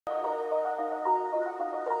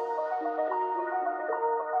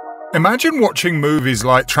Imagine watching movies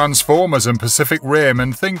like Transformers and Pacific Rim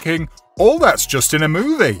and thinking, all that's just in a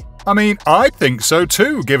movie. I mean, I'd think so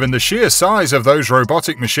too, given the sheer size of those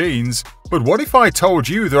robotic machines. But what if I told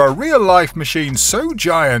you there are real-life machines so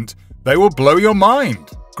giant they will blow your mind?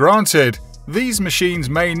 Granted, these machines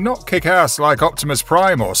may not kick ass like Optimus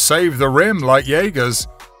Prime or save the rim like Jaegers,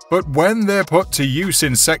 but when they're put to use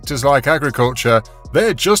in sectors like agriculture,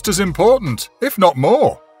 they're just as important, if not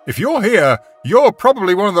more. If you're here, you're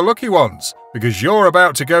probably one of the lucky ones, because you're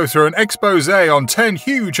about to go through an expose on 10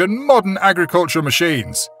 huge and modern agricultural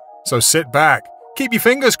machines. So sit back, keep your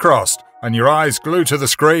fingers crossed, and your eyes glued to the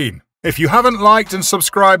screen. If you haven't liked and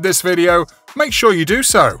subscribed this video, make sure you do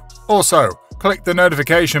so. Also, click the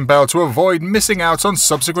notification bell to avoid missing out on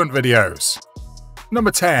subsequent videos.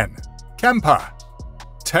 Number 10. Kemper.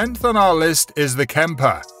 10th on our list is the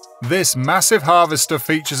Kemper. This massive harvester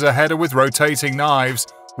features a header with rotating knives,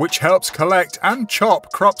 which helps collect and chop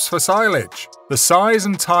crops for silage. The size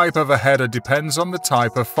and type of a header depends on the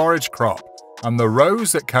type of forage crop and the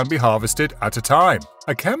rows that can be harvested at a time.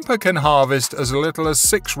 A Kemper can harvest as little as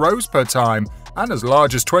 6 rows per time and as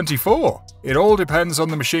large as 24. It all depends on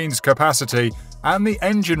the machine's capacity and the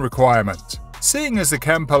engine requirement. Seeing as the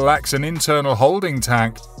Kemper lacks an internal holding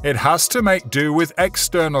tank, it has to make do with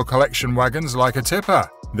external collection wagons like a tipper.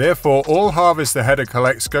 Therefore, all harvest the header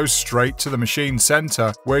collects goes straight to the machine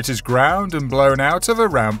center, where it is ground and blown out of a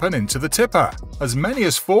ramp and into the tipper. As many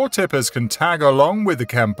as 4 tippers can tag along with the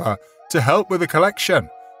Kemper to help with the collection,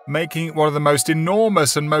 making it one of the most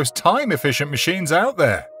enormous and most time-efficient machines out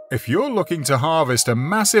there. If you're looking to harvest a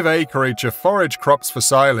massive acreage of forage crops for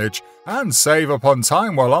silage and save up on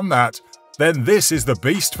time while on that, then this is the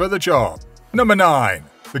beast for the job. Number 9.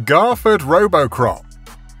 The Garford Robocrop.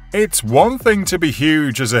 It's one thing to be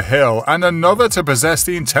huge as a hill and another to possess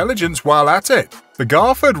the intelligence while at it. The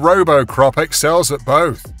Garford Robocrop excels at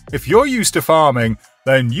both. If you're used to farming,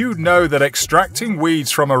 then you'd know that extracting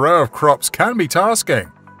weeds from a row of crops can be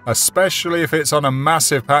tasking, especially if it's on a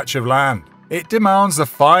massive patch of land. It demands the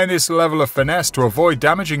finest level of finesse to avoid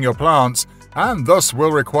damaging your plants, and thus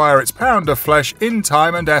will require its pound of flesh in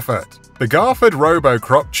time and effort. The Garford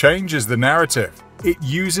Robocrop changes the narrative. It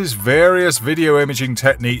uses various video imaging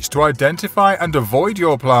techniques to identify and avoid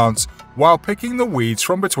your plants while picking the weeds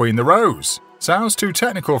from between the rows. Sounds too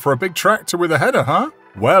technical for a big tractor with a header, huh?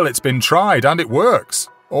 Well, it's been tried and it works.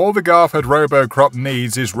 All the Garford Robocrop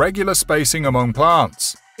needs is regular spacing among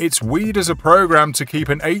plants. Its weeders are programmed to keep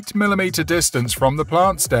an 8mm distance from the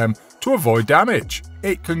plant stem to avoid damage.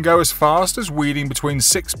 It can go as fast as weeding between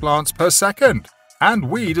 6 plants per second,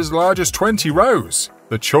 and weed as large as 20 rows.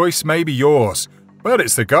 The choice may be yours, but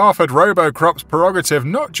it's the Garford Robocrop's prerogative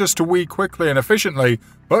not just to weed quickly and efficiently,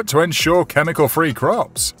 but to ensure chemical-free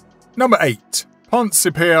crops. Number 8. Ponce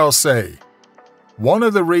PLC. One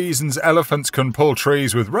of the reasons elephants can pull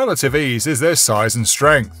trees with relative ease is their size and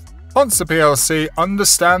strength. Ponce PLC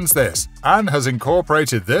understands this and has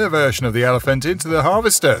incorporated their version of the elephant into the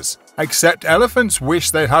harvesters. Except elephants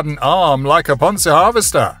wish they had an arm like a Ponce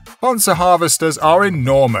harvester. Ponce harvesters are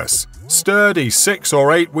enormous, sturdy 6- or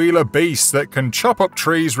 8-wheeler beasts that can chop up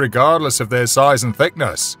trees regardless of their size and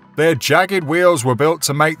thickness. Their jagged wheels were built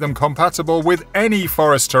to make them compatible with any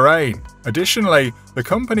forest terrain. Additionally, the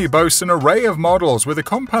company boasts an array of models with a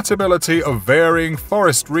compatibility of varying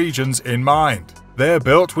forest regions in mind. They're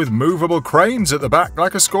built with movable cranes at the back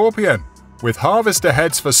like a scorpion, with harvester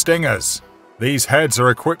heads for stingers. These heads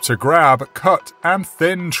are equipped to grab, cut, and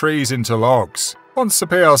thin trees into logs. Ponce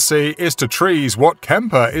PLC is to trees what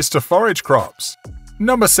Kemper is to forage crops.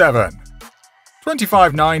 Number 7.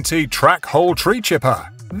 2590 Track Whole Tree Chipper.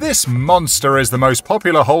 This monster is the most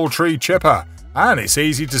popular whole tree chipper, and it's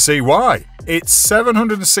easy to see why. Its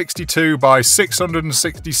 762 by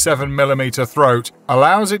 667mm throat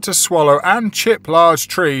allows it to swallow and chip large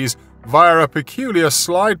trees via a peculiar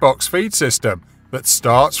slide box feed system that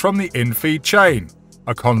starts from the infeed chain,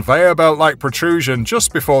 a conveyor belt-like protrusion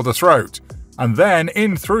just before the throat, and then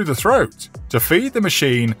in through the throat. To feed the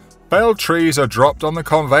machine, felled trees are dropped on the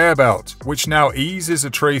conveyor belt, which now eases a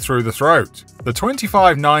tree through the throat. The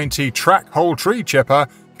 2590 Track Whole Tree Chipper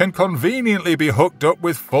can conveniently be hooked up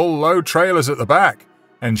with full load trailers at the back,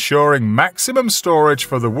 ensuring maximum storage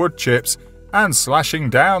for the wood chips and slashing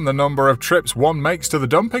down the number of trips one makes to the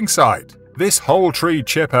dumping site. This whole tree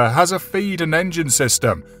chipper has a feed and engine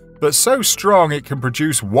system that's so strong it can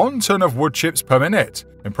produce 1 ton of wood chips per minute.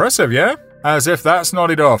 Impressive, yeah? As if that's not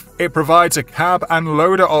enough, it provides a cab and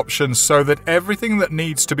loader option so that everything that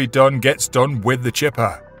needs to be done gets done with the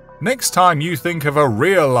chipper. Next time you think of a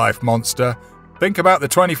real-life monster, think about the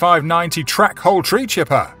 2590 Track Whole Tree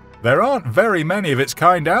Chipper. There aren't very many of its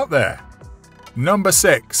kind out there. Number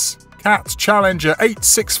 6. Cat Challenger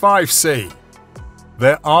 865C.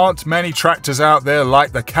 There aren't many tractors out there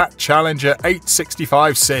like the Cat Challenger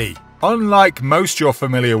 865C. Unlike most you're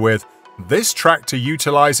familiar with, this tractor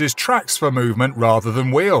utilizes tracks for movement rather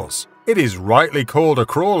than wheels. It is rightly called a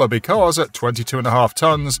crawler because at 22.5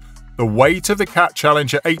 tons, the weight of the Cat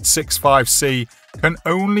Challenger 865C can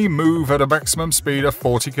only move at a maximum speed of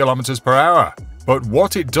 40 km per hour. But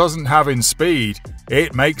what it doesn't have in speed,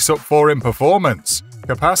 it makes up for in performance,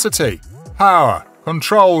 capacity, power,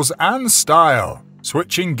 controls, and style.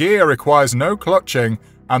 Switching gear requires no clutching,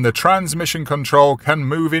 and the transmission control can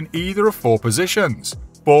move in either of 4 positions: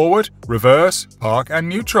 forward, reverse, park, and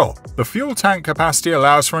neutral. The fuel tank capacity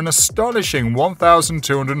allows for an astonishing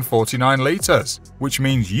 1,249 litres, which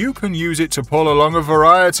means you can use it to pull along a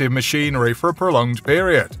variety of machinery for a prolonged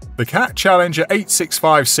period. The Cat Challenger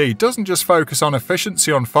 865C doesn't just focus on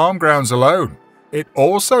efficiency on farm grounds alone, it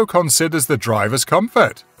also considers the driver's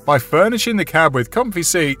comfort. By furnishing the cab with comfy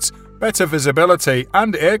seats, better visibility,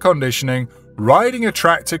 and air conditioning, riding a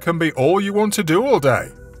tractor can be all you want to do all day.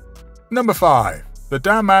 Number 5. The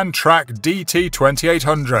Downman Track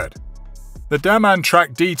DT2800. The Downman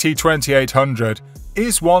Track DT2800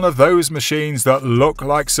 is one of those machines that look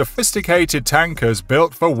like sophisticated tankers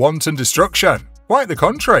built for wanton destruction. Quite the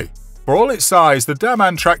contrary. For all its size, the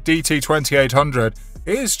Downman Track DT2800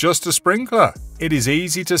 is just a sprinkler. It is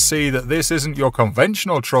easy to see that this isn't your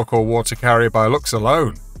conventional truck or water carrier by looks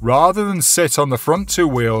alone. Rather than sit on the front 2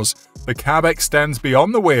 wheels, the cab extends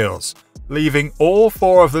beyond the wheels, leaving all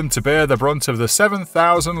 4 of them to bear the brunt of the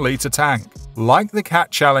 7,000-litre tank. Like the Cat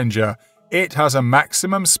Challenger, it has a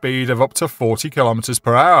maximum speed of up to 40 km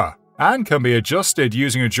per hour and can be adjusted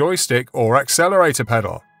using a joystick or accelerator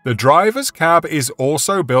pedal. The driver's cab is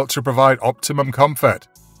also built to provide optimum comfort,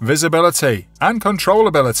 visibility, and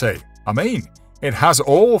controllability. It has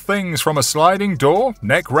all things from a sliding door,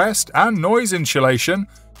 neck rest, and noise insulation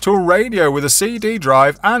to a radio with a CD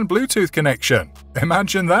drive and Bluetooth connection.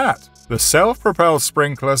 Imagine that! The self-propelled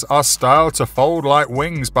sprinklers are styled to fold like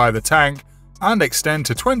wings by the tank and extend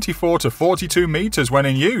to 24 to 42 meters when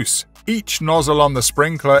in use. Each nozzle on the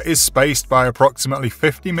sprinkler is spaced by approximately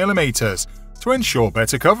 50 millimeters to ensure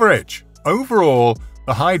better coverage. Overall,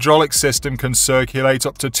 the hydraulic system can circulate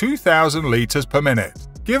up to 2,000 liters per minute.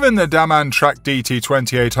 Giving the Downman Track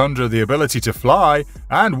DT2800 the ability to fly,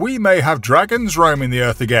 and we may have dragons roaming the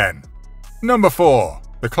earth again. Number 4.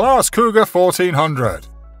 The Class Cougar 1400.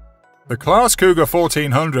 The Class Cougar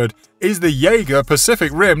 1400 is the Jaeger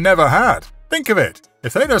Pacific Rim never had. Think of it,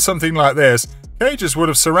 if they'd had something like this, Cages would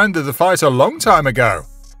have surrendered the fight a long time ago.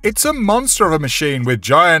 It's a monster of a machine with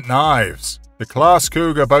giant knives. The Class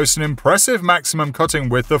Cougar boasts an impressive maximum cutting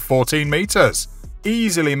width of 14 meters,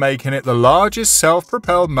 easily making it the largest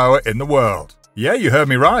self-propelled mower in the world. Yeah, you heard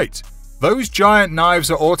me right. Those giant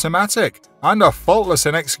knives are automatic and are faultless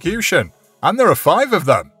in execution, and there are 5 of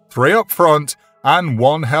them, 3 up front and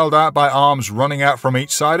 1 held out by arms running out from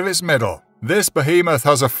each side of its middle. This behemoth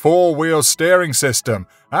has a 4-wheel steering system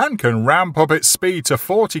and can ramp up its speed to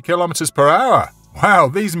 40 km per hour. Wow,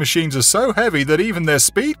 these machines are so heavy that even their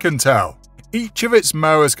speed can tell. Each of its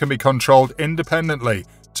mowers can be controlled independently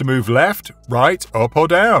to move left, right, up or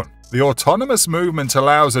down. The autonomous movement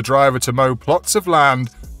allows a driver to mow plots of land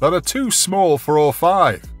that are too small for all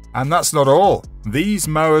 5. And that's not all. These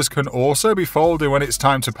mowers can also be folded when it's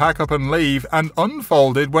time to pack up and leave and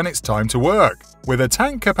unfolded when it's time to work. With a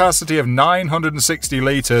tank capacity of 960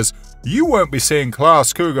 litres, you won't be seeing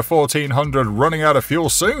Class Cougar 1400 running out of fuel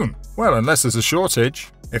soon. Well, unless there's a shortage.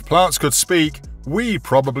 If plants could speak, we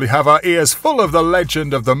probably have our ears full of the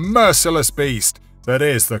legend of the merciless beast that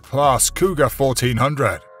is the Class Cougar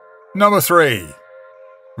 1400. Number 3.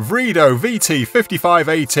 Vedo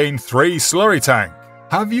VT5518 3 Slurry Tank.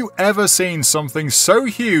 Have you ever seen something so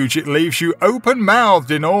huge it leaves you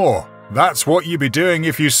open-mouthed in awe? That's what you'd be doing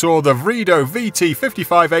if you saw the Vedo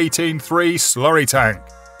VT5518 3 Slurry Tank.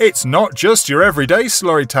 It's not just your everyday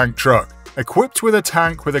slurry tank truck. Equipped with a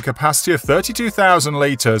tank with a capacity of 32,000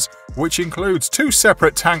 litres, which includes 2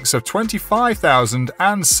 separate tanks of 25,000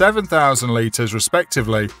 and 7,000 litres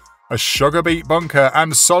respectively, a sugar beet bunker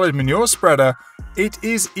and solid manure spreader, it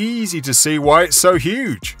is easy to see why it's so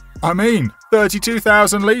huge.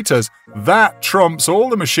 32,000 litres, that trumps all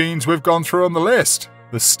the machines we've gone through on the list.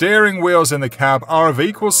 The steering wheels in the cab are of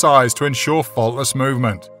equal size to ensure faultless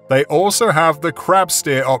movement. They also have the crab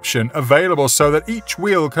steer option available so that each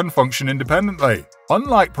wheel can function independently.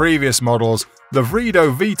 Unlike previous models, the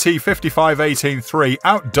Vedo VT5518 3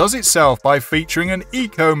 outdoes itself by featuring an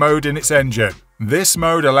eco mode in its engine. This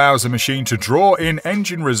mode allows the machine to draw in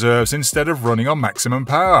engine reserves instead of running on maximum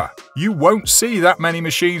power. You won't see that many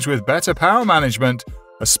machines with better power management,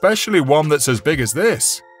 especially one that's as big as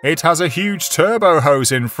this. It has a huge turbo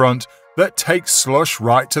hose in front that takes slush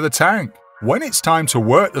right to the tank. When it's time to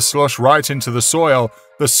work the slush right into the soil,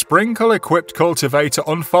 the sprinkle-equipped cultivator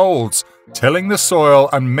unfolds, tilling the soil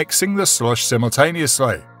and mixing the slush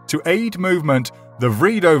simultaneously. To aid movement, the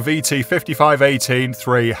Vedo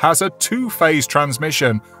VT5518-3 has a two-phase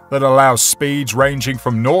transmission that allows speeds ranging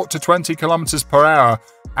from 0 to 20 km per hour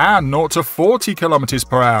and 0 to 40 km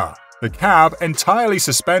per hour. The cab, entirely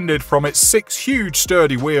suspended from its 6 huge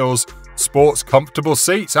sturdy wheels, sports comfortable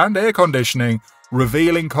seats and air conditioning,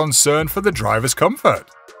 revealing concern for the driver's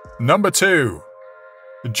comfort. Number 2.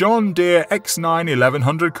 The John Deere X9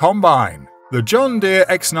 1100 Combine. The John Deere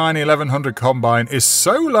X9 1100 Combine is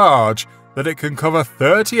so large that it can cover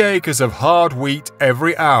 30 acres of hard wheat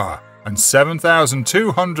every hour and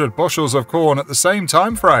 7,200 bushels of corn at the same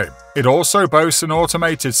time frame. It also boasts an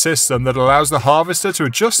automated system that allows the harvester to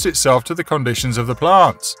adjust itself to the conditions of the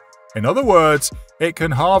plants. In other words, it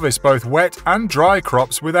can harvest both wet and dry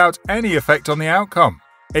crops without any effect on the outcome.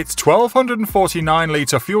 Its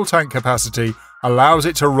 1,249-litre fuel tank capacity allows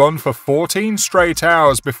it to run for 14 straight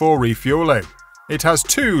hours before refueling. It has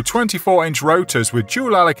two 24-inch rotors with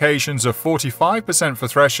dual allocations of 45% for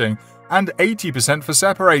threshing and 80% for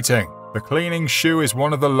separating. The cleaning shoe is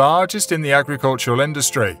one of the largest in the agricultural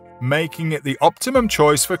industry, making it the optimum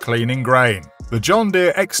choice for cleaning grain. The John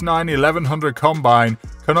Deere X9 1100 Combine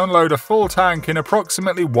can unload a full tank in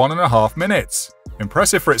approximately 1.5 minutes.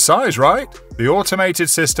 Impressive for its size, right? The automated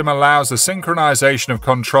system allows the synchronization of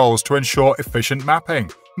controls to ensure efficient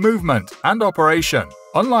mapping, movement, and operation.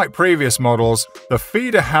 Unlike previous models, the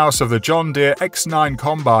feeder house of the John Deere X9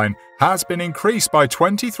 Combine has been increased by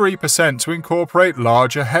 23% to incorporate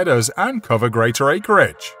larger headers and cover greater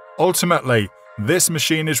acreage. Ultimately, this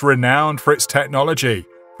machine is renowned for its technology,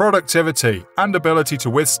 productivity, and ability to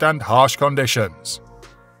withstand harsh conditions.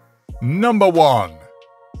 Number 1.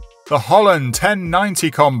 The Holland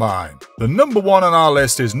 1090 Combine. The number 1 on our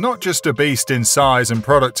list is not just a beast in size and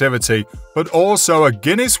productivity, but also a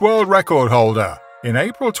Guinness World Record holder. In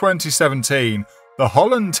April 2017, the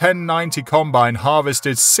Holland 1090 Combine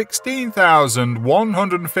harvested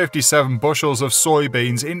 16,157 bushels of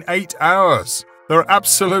soybeans in 8 hours. There are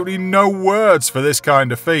absolutely no words for this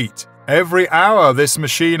kind of feat. Every hour, this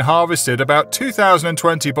machine harvested about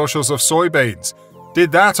 2,020 bushels of soybeans,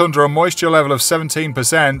 did that under a moisture level of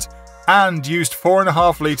 17%, and used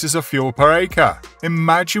 4.5 litres of fuel per acre.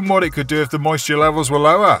 Imagine what it could do if the moisture levels were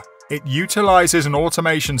lower. It utilizes an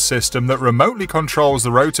automation system that remotely controls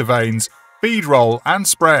the rotor vanes, feed roll, and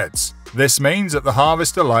spreads. This means that the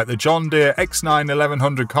harvester, like the John Deere X9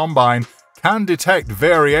 1100 Combine, can detect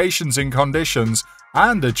variations in conditions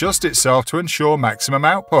and adjust itself to ensure maximum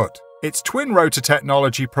output. Its twin rotor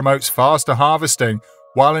technology promotes faster harvesting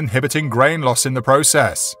while inhibiting grain loss in the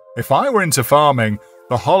process. If I were into farming,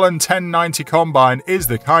 the Holland 1090 Combine is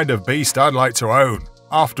the kind of beast I'd like to own.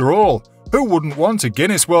 After all, who wouldn't want a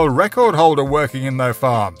Guinness World Record holder working in their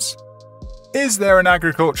farms? Is there an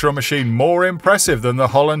agricultural machine more impressive than the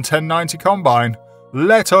Holland 1090 Combine?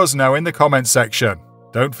 Let us know in the comments section.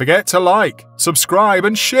 Don't forget to like, subscribe,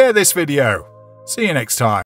 and share this video. See you next time.